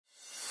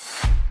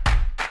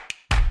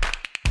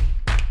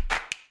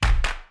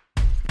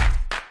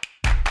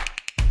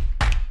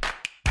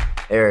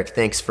Erik,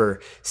 thanks for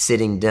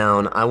sitting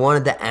down. I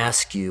wanted to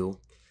ask you,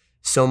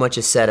 so much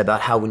is said about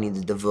how we need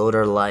to devote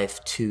our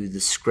life to the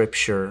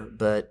scripture,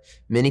 but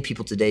many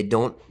people today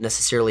don't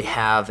necessarily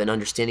have an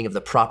understanding of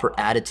the proper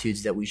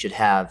attitudes that we should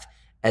have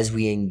as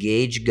we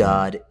engage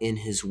God in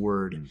his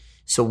word.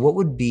 So what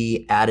would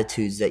be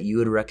attitudes that you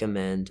would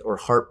recommend, or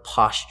heart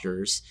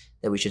postures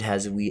that we should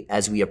have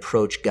as we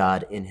approach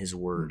God in his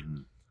word?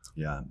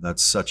 Yeah,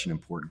 that's such an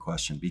important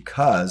question,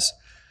 because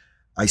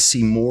I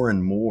see more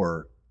and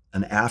more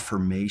an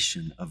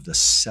affirmation of the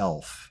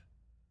self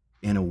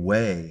in a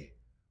way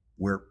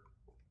where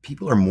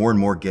people are more and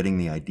more getting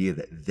the idea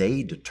that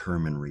they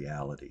determine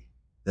reality,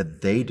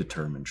 that they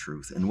determine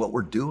truth. And what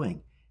we're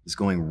doing is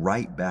going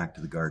right back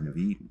to the Garden of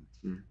Eden,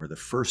 where the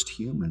first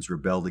humans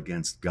rebelled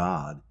against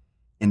God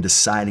in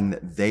deciding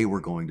that they were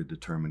going to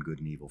determine good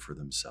and evil for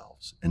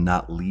themselves and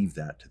not leave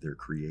that to their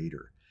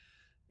creator.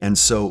 And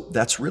so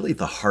that's really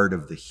the heart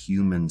of the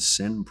human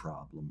sin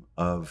problem,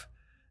 of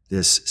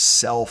this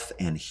self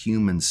and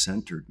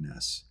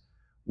human-centeredness,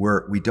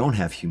 where we don't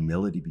have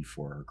humility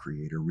before our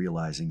creator,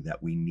 realizing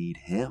that we need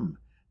him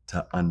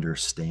to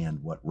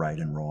understand what right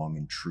and wrong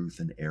and truth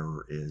and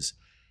error is.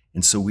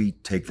 And so we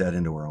take that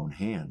into our own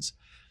hands.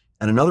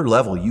 At another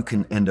level, you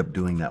can end up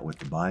doing that with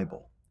the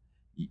Bible.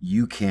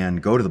 You can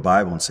go to the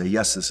Bible and say,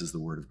 yes, this is the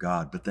word of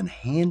God, but then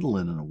handle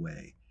it in a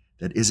way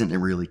that isn't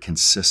really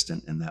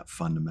consistent in that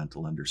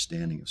fundamental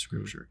understanding of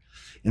Scripture.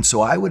 And so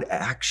I would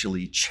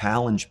actually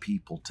challenge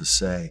people to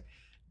say,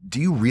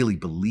 do you really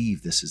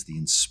believe this is the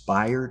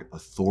inspired,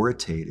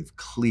 authoritative,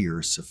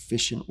 clear,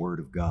 sufficient word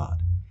of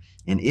God?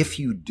 And if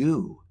you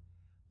do,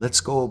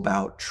 let's go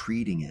about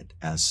treating it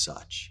as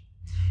such.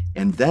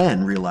 And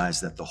then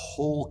realize that the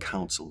whole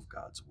counsel of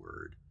God's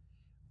word,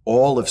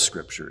 all of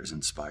Scripture, is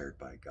inspired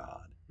by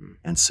God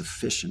and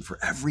sufficient for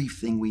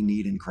everything we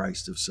need in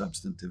Christ of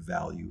substantive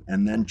value,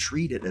 and then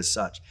treat it as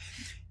such.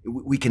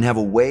 We can have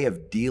a way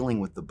of dealing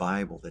with the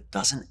Bible that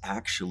doesn't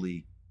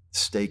actually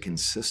stay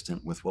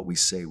consistent with what we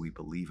say we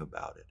believe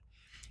about it.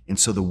 And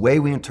so the way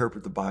we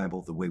interpret the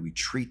Bible, the way we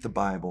treat the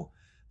Bible,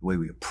 the way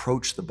we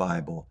approach the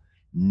Bible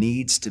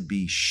needs to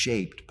be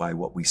shaped by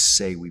what we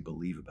say we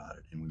believe about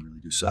it, and we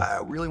really do. So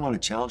I really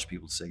want to challenge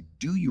people to say,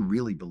 do you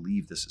really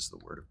believe this is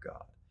the word of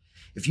God?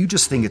 If you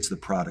just think it's the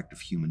product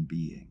of human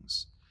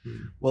beings,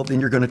 well,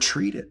 then you're going to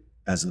treat it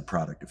as the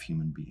product of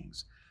human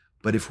beings.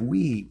 But if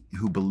we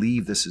who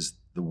believe this is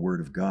the word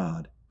of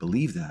God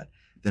believe that,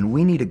 then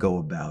we need to go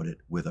about it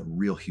with a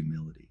real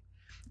humility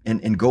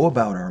and go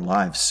about our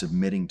lives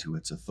submitting to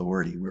its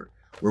authority,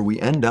 where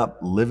we end up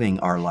living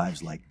our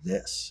lives like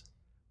this,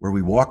 where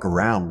we walk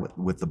around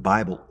with the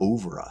Bible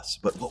over us.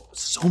 But what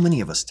so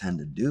many of us tend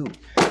to do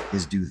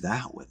is do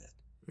that with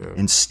it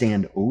and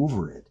stand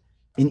over it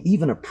and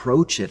even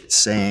approach it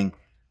saying,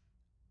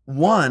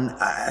 one,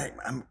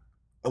 I'm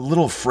a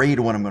little afraid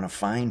of what I'm going to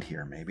find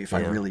here, maybe, if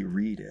I really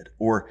read it.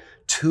 Or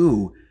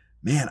two,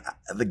 man,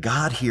 the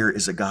God here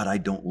is a God I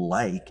don't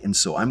like, and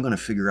so I'm going to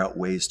figure out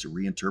ways to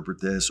reinterpret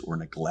this or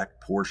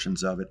neglect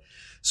portions of it.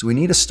 So we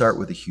need to start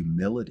with a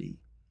humility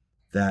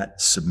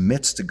that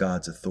submits to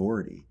God's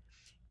authority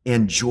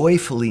and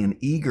joyfully and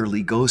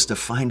eagerly goes to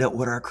find out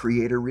what our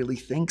Creator really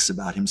thinks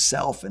about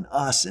himself and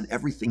us and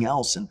everything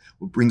else and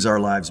what brings our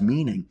lives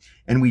meaning.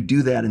 And we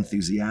do that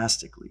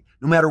enthusiastically,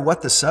 no matter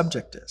what the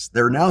subject is.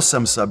 There are now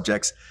some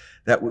subjects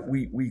that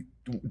we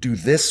do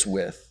this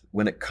with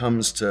when it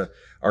comes to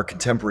our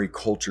contemporary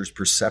culture's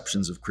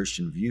perceptions of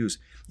Christian views,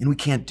 and we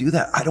can't do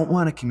that. I don't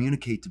want to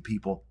communicate to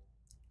people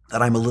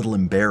that I'm a little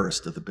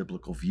embarrassed of the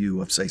biblical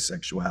view of, say,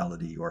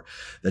 sexuality, or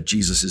that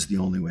Jesus is the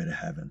only way to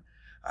heaven.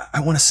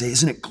 I want to say,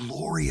 isn't it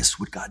glorious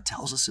what God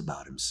tells us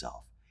about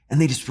himself? And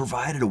they just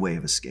provided a way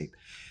of escape.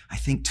 I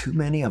think too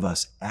many of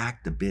us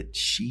act a bit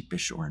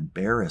sheepish or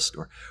embarrassed,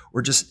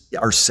 or just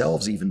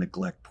ourselves even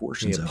neglect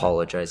portions of it. We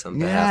apologize on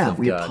behalf of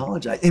God. Yeah, we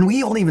apologize. And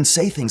we don't even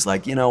say things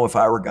like, if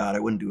I were God, I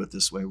wouldn't do it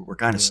this way. We're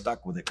kind of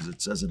stuck with it because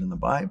it says it in the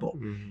Bible.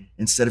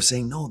 Instead of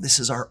saying, no, this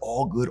is our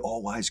all good,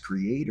 all wise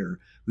Creator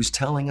who's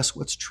telling us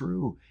what's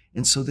true.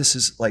 And so this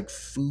is like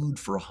food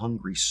for a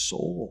hungry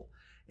soul.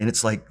 And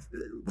it's like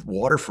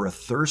water for a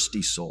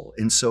thirsty soul.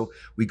 And so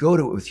we go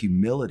to it with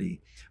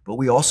humility, but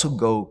we also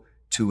go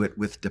to it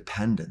with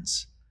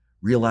dependence,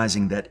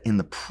 realizing that in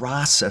the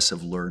process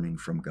of learning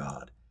from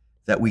God,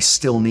 that we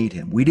still need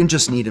him. We didn't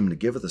just need him to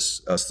give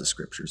us the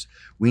Scriptures.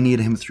 We need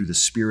him through the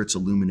Spirit's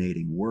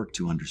illuminating work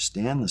to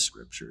understand the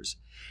Scriptures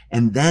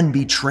and then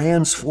be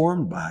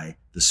transformed by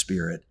the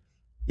Spirit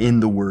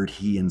in the word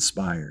he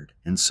inspired.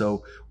 And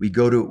so we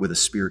go to it with a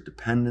spirit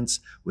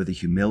dependence, with a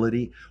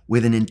humility,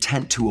 with an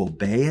intent to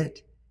obey it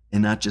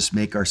and not just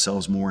make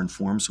ourselves more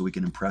informed so we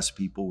can impress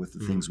people with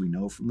the things we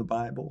know from the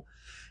Bible.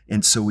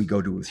 And so we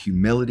go to it with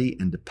humility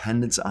and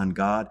dependence on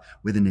God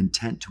with an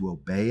intent to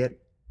obey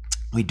it.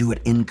 We do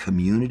it in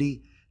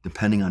community,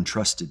 depending on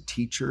trusted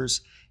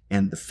teachers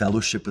and the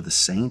fellowship of the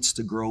saints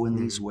to grow in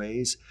these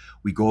ways.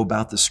 We go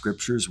about the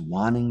Scriptures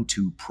wanting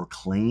to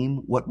proclaim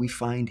what we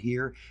find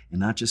here and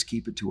not just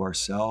keep it to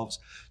ourselves.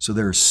 So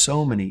there are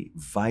so many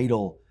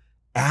vital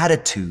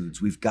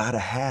attitudes we've got to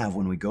have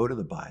when we go to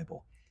the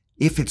Bible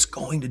if it's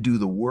going to do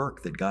the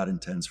work that God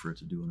intends for it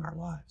to do in our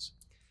lives.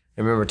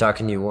 I remember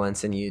talking to you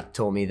once, and you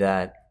told me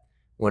that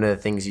one of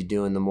the things you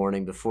do in the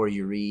morning before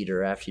you read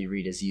or after you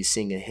read is you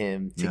sing a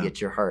hymn to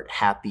get your heart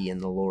happy in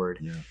the Lord.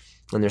 Yeah.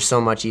 And there's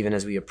so much, even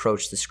as we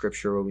approach the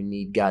scripture, where we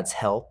need God's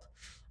help.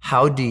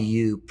 How do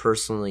you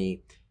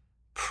personally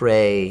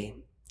pray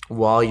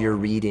while you're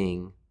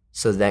reading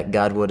so that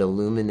God would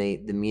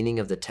illuminate the meaning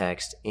of the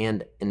text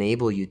and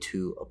enable you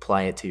to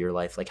apply it to your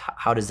life? Like,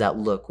 how does that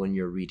look when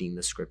you're reading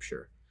the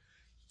scripture?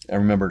 I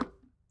remember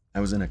I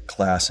was in a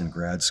class in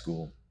grad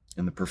school,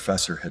 and the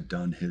professor had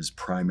done his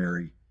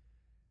primary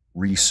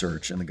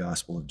research in the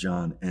Gospel of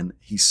John, and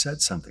he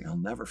said something I'll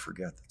never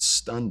forget that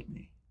stunned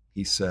me.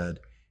 He said,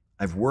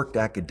 I've worked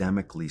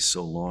academically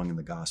so long in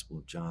the Gospel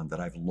of John that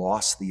I've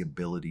lost the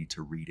ability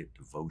to read it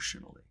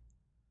devotionally.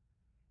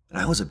 And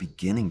I was a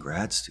beginning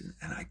grad student,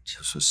 and I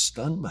just was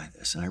stunned by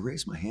this. And I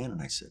raised my hand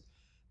and I said,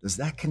 does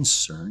that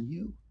concern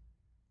you?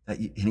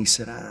 And he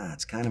said,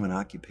 it's kind of an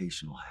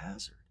occupational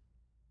hazard.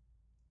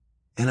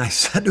 And I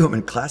said to him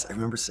in class, I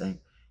remember saying,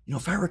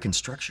 if I were a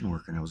construction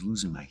worker and I was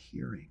losing my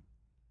hearing,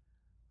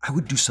 I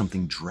would do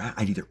something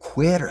I'd either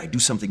quit or I'd do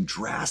something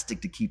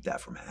drastic to keep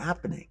that from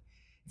happening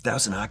if that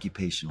was an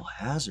occupational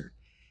hazard.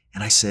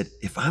 And I said,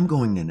 if I'm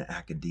going into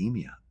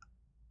academia,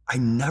 I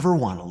never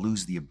want to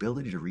lose the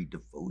ability to read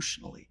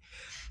devotionally.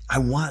 I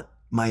want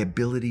my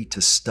ability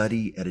to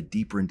study at a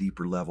deeper and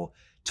deeper level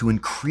to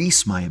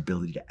increase my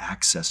ability to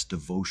access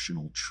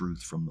devotional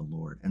truth from the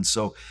Lord. And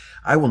so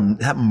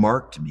that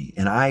marked me,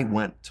 and I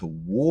went to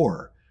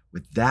war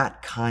with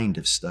that kind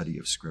of study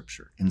of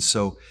Scripture. And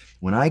so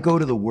when I go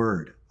to the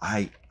Word,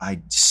 I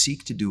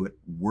seek to do it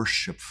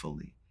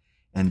worshipfully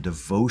and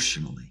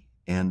devotionally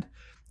and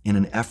in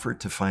an effort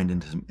to find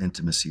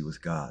intimacy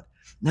with God.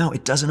 Now,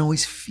 it doesn't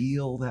always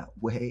feel that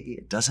way.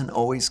 It doesn't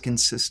always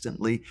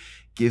consistently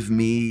give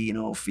me,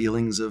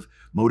 feelings of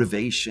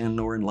motivation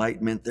or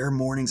enlightenment. There are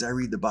mornings I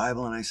read the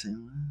Bible and I say,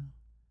 well,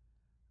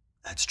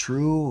 that's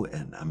true,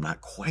 and I'm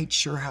not quite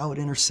sure how it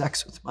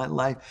intersects with my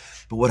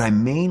life. But what I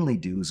mainly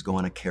do is go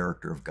on a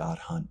character of God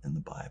hunt in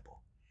the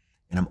Bible.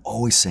 And I'm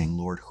always saying,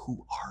 Lord,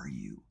 who are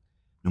you?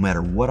 No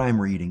matter what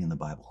I'm reading in the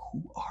Bible,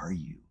 who are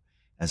you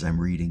as I'm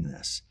reading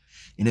this?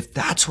 And if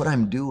that's what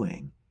I'm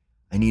doing,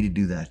 I need to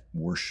do that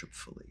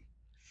worshipfully.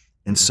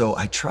 And so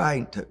I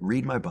try to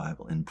read my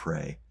Bible and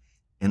pray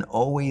and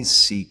always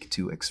seek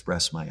to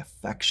express my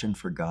affection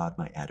for God,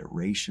 my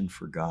adoration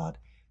for God,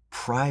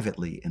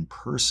 privately and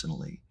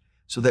personally,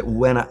 so that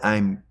when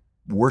I'm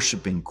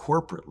worshiping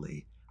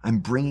corporately, I'm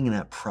bringing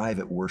that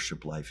private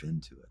worship life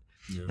into it.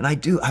 Yeah.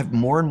 And I'm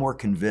more and more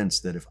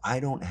convinced that if I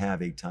don't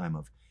have a time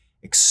of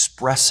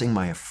expressing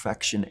my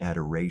affection,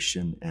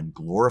 adoration, and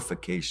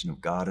glorification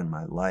of God in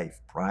my life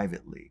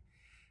privately,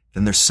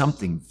 then there's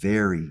something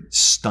very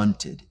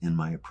stunted in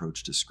my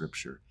approach to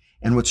Scripture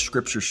and what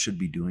Scripture should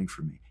be doing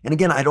for me. And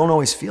again, I don't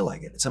always feel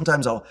like it.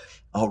 Sometimes I'll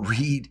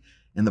read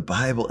in the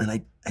Bible and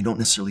I don't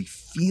necessarily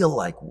feel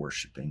like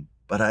worshiping,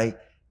 but I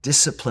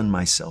discipline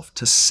myself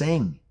to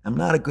sing. I'm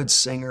not a good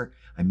singer.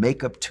 I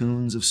make up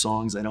tunes of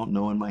songs I don't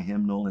know in my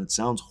hymnal, and it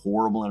sounds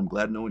horrible, and I'm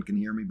glad no one can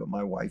hear me but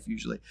my wife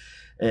usually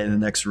in the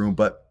next room.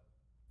 But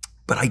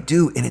I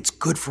do, and it's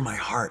good for my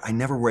heart. I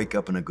never wake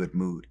up in a good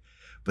mood,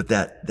 but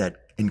that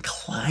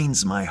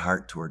inclines my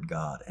heart toward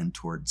God and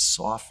toward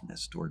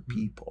softness toward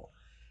people.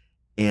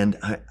 And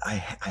I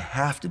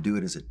have to do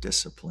it as a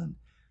discipline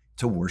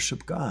to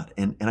worship God.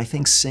 And I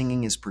think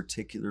singing is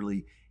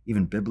particularly,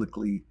 even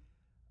biblically,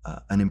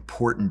 an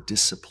important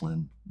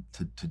discipline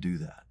to do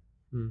that.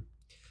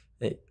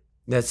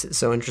 That's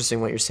so interesting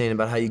what you're saying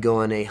about how you go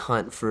on a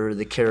hunt for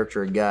the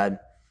character of God.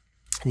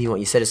 And what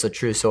you said is so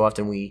true. So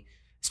often we,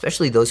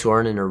 especially those who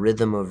aren't in a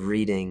rhythm of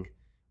reading,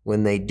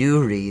 when they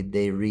do read,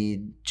 they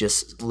read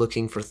just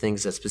looking for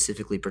things that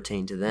specifically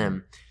pertain to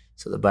them.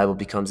 So the Bible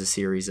becomes a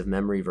series of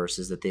memory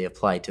verses that they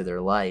apply to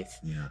their life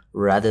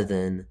rather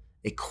than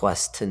a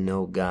quest to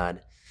know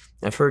God.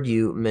 I've heard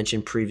you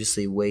mention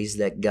previously ways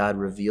that God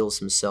reveals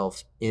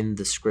himself in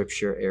the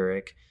Scripture,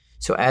 Erik.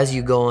 So as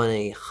you go on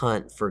a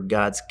hunt for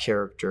God's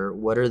character,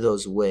 what are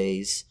those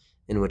ways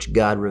in which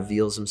God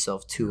reveals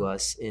himself to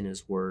us in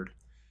his Word?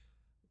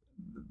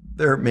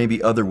 There may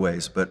be other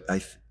ways, but I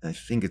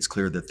think it's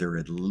clear that there are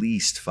at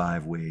least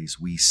 5 ways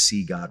we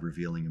see God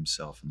revealing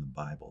himself in the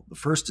Bible. The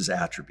first is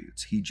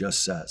attributes. He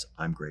just says,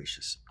 I'm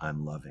gracious,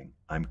 I'm loving,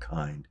 I'm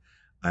kind,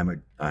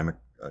 I'm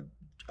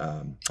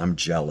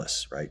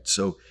jealous, right?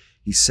 So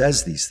he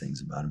says these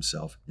things about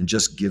himself and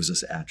just gives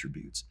us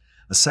attributes.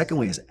 The second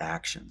way is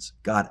actions.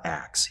 God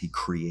acts, he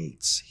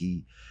creates,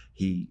 he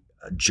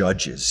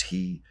judges,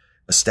 he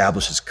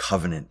establishes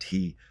covenant,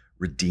 he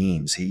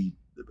redeems, he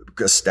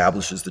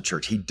establishes the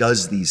church. He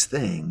does these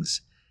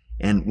things.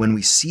 And when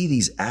we see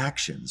these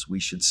actions, we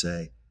should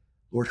say,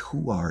 Lord,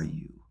 who are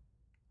you?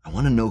 I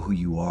want to know who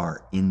you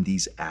are in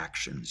these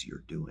actions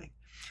you're doing.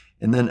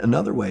 And then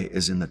another way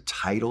is in the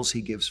titles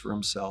he gives for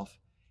himself.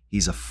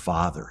 He's a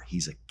father,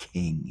 he's a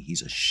king,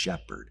 he's a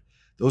shepherd.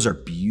 Those are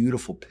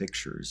beautiful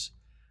pictures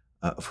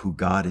of who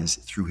God is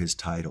through his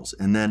titles.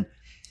 And then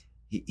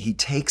he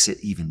takes it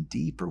even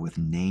deeper with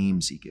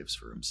names he gives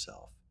for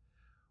himself,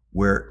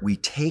 where we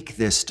take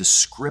this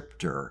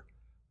descriptor,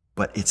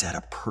 but it's at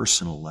a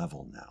personal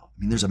level now. I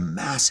mean, there's a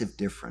massive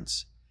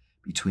difference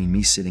between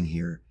me sitting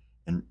here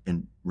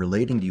and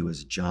relating to you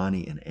as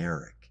Jonny and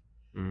Erik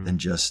than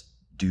just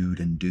dude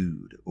and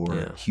dude,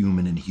 or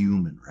human and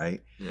human,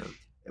 right? Yeah.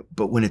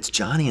 But when it's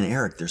Jonny and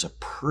Erik, there's a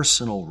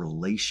personal,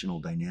 relational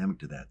dynamic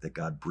to that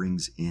God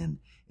brings in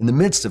the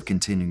midst of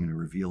continuing to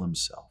reveal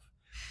himself.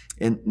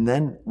 And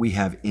then we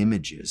have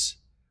images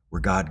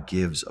where God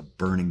gives a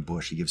burning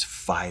bush. He gives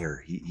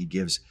fire. He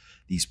gives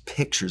these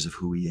pictures of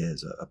who he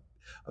is,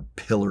 a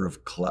pillar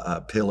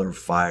of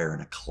fire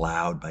and a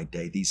cloud by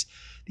day. These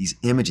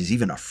images,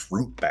 even a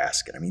fruit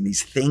basket. I mean,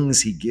 these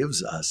things he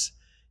gives us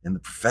in the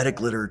prophetic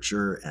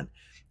literature and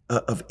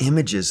of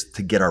images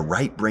to get our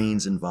right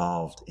brains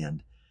involved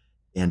and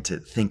to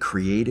think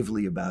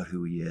creatively about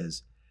who he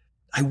is.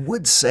 I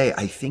would say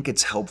I think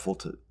it's helpful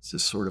to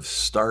sort of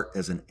start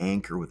as an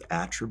anchor with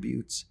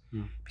attributes,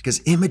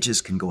 because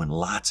images can go in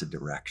lots of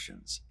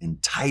directions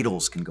and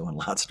titles can go in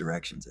lots of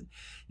directions. And,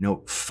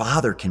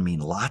 Father can mean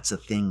lots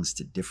of things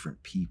to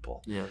different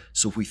people. Yeah.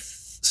 So if we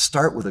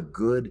start with a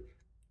good,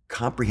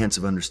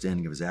 comprehensive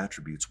understanding of his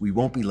attributes, we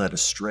won't be led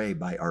astray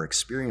by our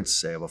experience,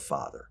 say, of a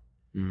father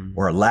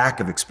or a lack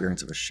of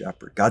experience of a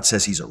shepherd. God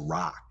says he's a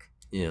rock.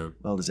 Yeah.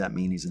 Well, does that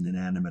mean he's an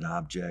inanimate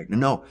object?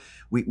 No,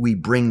 we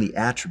bring the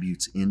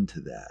attributes into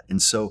that.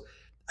 And so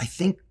I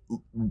think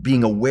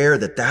being aware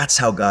that that's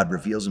how God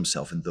reveals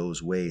himself in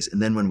those ways.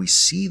 And then when we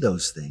see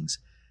those things,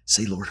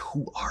 say, Lord,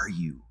 who are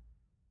you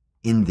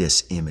in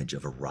this image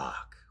of a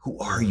rock? Who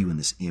are you in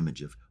this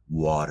image of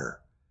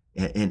water?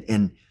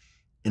 And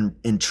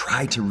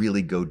try to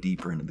really go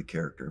deeper into the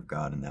character of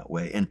God in that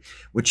way. And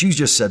what you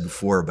just said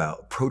before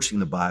about approaching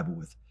the Bible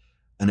with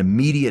an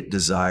immediate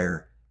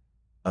desire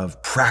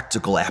of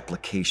practical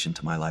application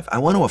to my life. I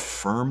want to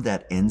affirm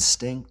that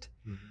instinct,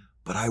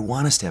 but I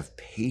want us to have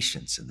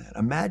patience in that.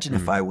 Imagine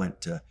if I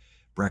went to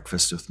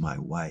breakfast with my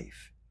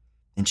wife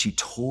and she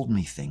told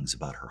me things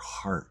about her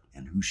heart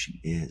and who she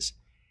is.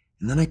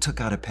 And then I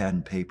took out a pad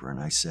and paper and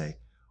I say,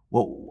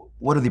 well,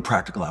 what are the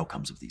practical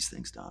outcomes of these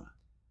things, Donna?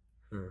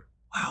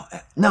 Wow.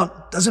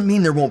 Now, doesn't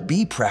mean there won't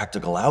be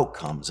practical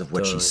outcomes of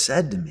what she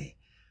said to me.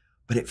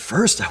 But at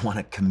first, I want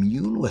to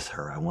commune with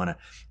her. I want to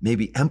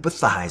maybe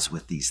empathize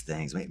with these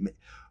things.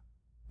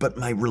 But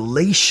my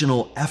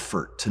relational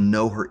effort to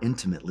know her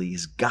intimately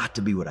has got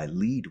to be what I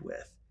lead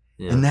with.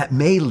 Yeah. And that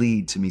may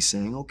lead to me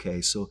saying, okay,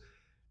 so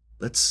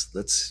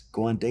let's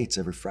go on dates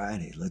every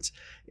Friday. Let's,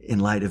 in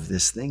light of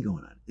this thing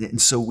going on.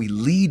 And so we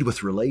lead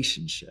with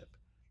relationship,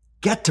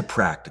 get to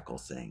practical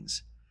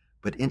things,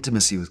 but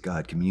intimacy with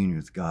God, communion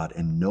with God,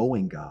 and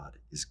knowing God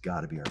has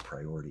got to be our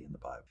priority in the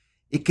Bible.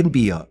 It can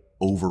be a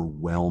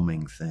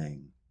overwhelming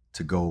thing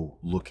to go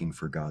looking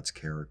for God's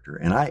character.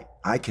 And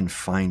I can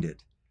find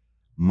it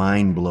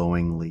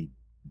mind-blowingly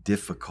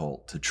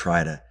difficult to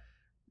try to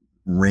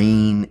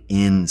rein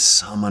in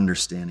some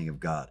understanding of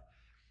God.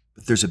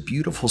 But there's a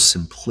beautiful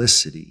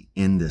simplicity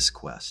in this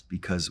quest,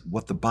 because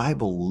what the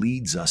Bible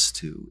leads us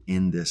to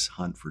in this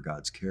hunt for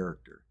God's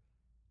character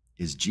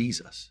is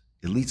Jesus.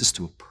 It leads us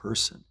to a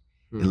person.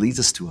 It leads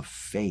us to a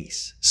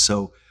face.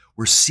 So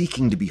we're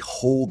seeking to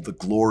behold the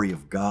glory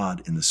of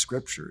God in the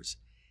scriptures.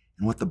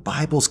 And what the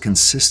Bible's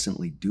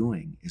consistently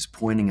doing is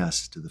pointing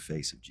us to the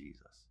face of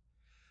Jesus.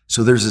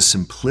 So there's a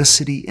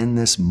simplicity in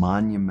this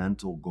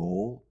monumental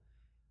goal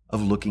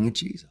of looking at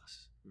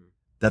Jesus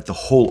that the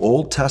whole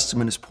Old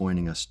Testament is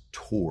pointing us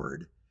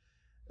toward,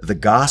 the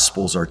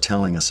Gospels are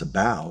telling us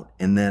about,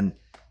 and then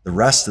the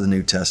rest of the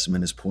New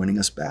Testament is pointing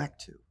us back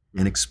to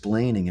and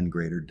explaining in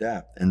greater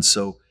depth. And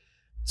so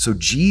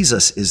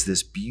Jesus is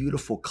this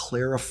beautiful,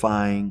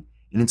 clarifying,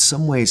 and in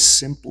some ways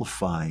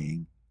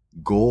simplifying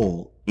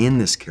goal in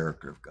this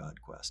character of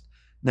God quest.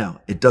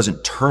 Now, it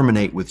doesn't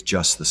terminate with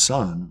just the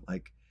Son.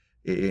 Like,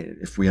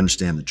 if we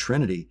understand the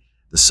Trinity,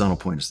 the Son will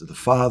point us to the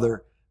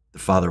Father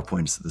will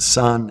point us to the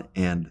Son,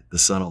 and the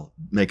Son will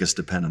make us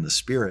depend on the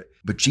Spirit.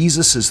 But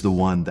Jesus is the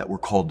one that we're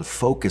called to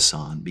focus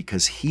on,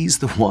 because he's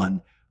the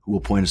one who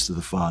will point us to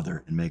the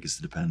Father and make us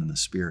to depend on the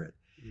Spirit.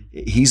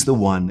 He's the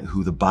one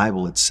who the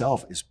Bible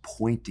itself is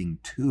pointing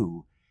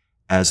to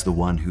as the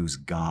one who's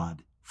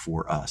God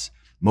for us.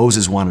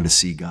 Moses wanted to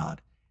see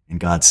God, and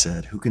God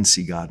said, who can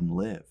see God and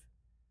live?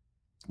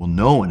 Well,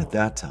 no one at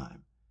that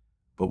time.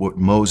 But what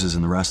Moses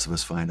and the rest of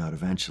us find out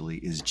eventually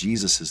is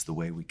Jesus is the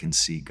way we can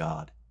see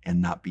God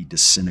and not be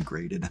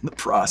disintegrated in the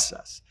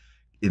process,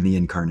 in the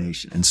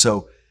incarnation. And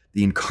so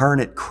the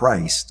incarnate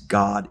Christ,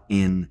 God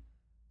in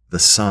the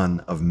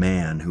Son of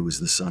Man, who is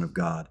the Son of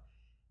God,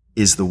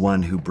 is the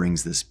one who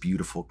brings this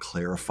beautiful,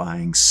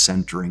 clarifying,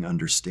 centering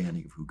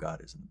understanding of who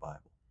God is in the Bible.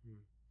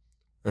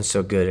 That's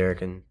so good,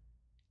 Erik, and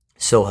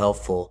so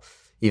helpful.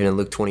 Even in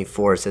Luke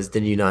 24, it says,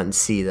 did you not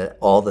see that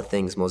all the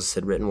things Moses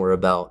had written were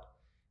about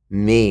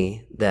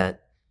me,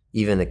 that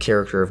even the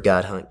character of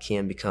God hunt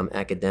can become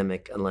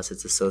academic unless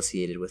it's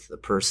associated with the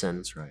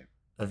person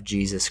of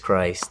Jesus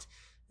Christ.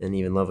 And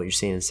even love what you're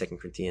saying in 2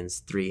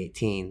 Corinthians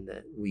 3:18,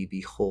 that we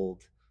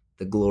behold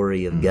the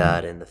glory of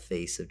God in the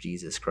face of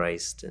Jesus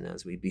Christ. And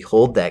as we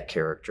behold that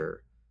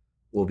character,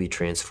 we'll be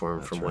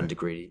transformed from one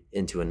degree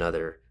into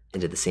another,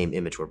 into the same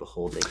image we're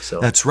beholding.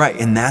 So that's right.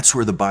 And that's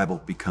where the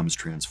Bible becomes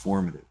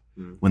transformative.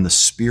 When the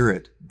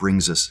Spirit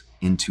brings us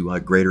into a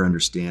greater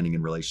understanding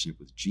and relationship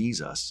with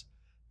Jesus,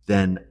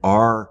 then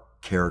our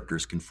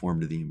characters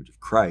conform to the image of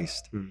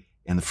Christ,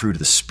 and the fruit of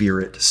the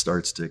Spirit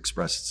starts to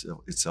express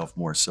itself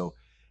more. So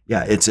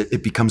yeah,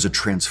 it becomes a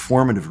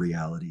transformative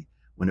reality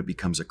when it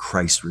becomes a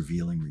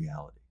Christ-revealing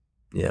reality.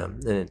 Yeah,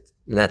 and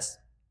that's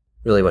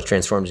really what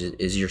transforms,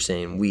 is you're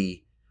saying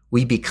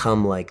we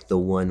become like the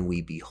one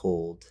we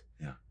behold.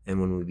 Yeah. And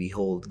when we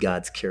behold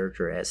God's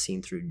character as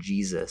seen through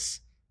Jesus,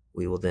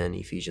 we will then,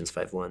 Ephesians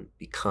 5:1,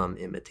 become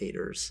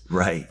imitators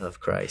of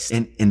Christ.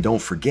 And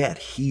don't forget,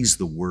 he's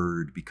the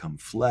Word become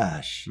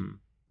flesh.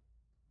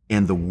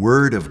 And the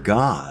Word of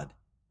God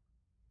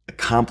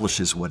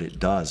accomplishes what it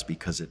does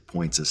because it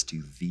points us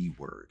to the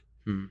Word.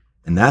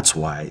 And that's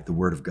why the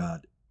Word of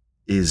God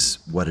is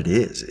what it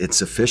is. It's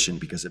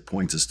sufficient because it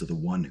points us to the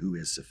one who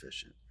is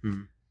sufficient.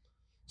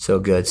 So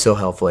good, so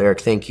helpful.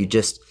 Eric, thank you.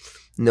 Just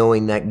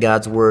knowing that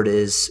God's Word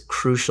is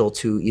crucial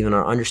to even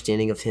our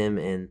understanding of him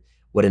and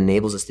what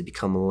enables us to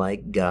become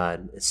like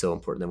God. It's so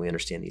important that we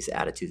understand these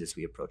attitudes as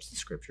we approach the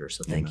Scripture.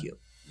 So thank you.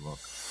 You're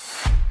welcome.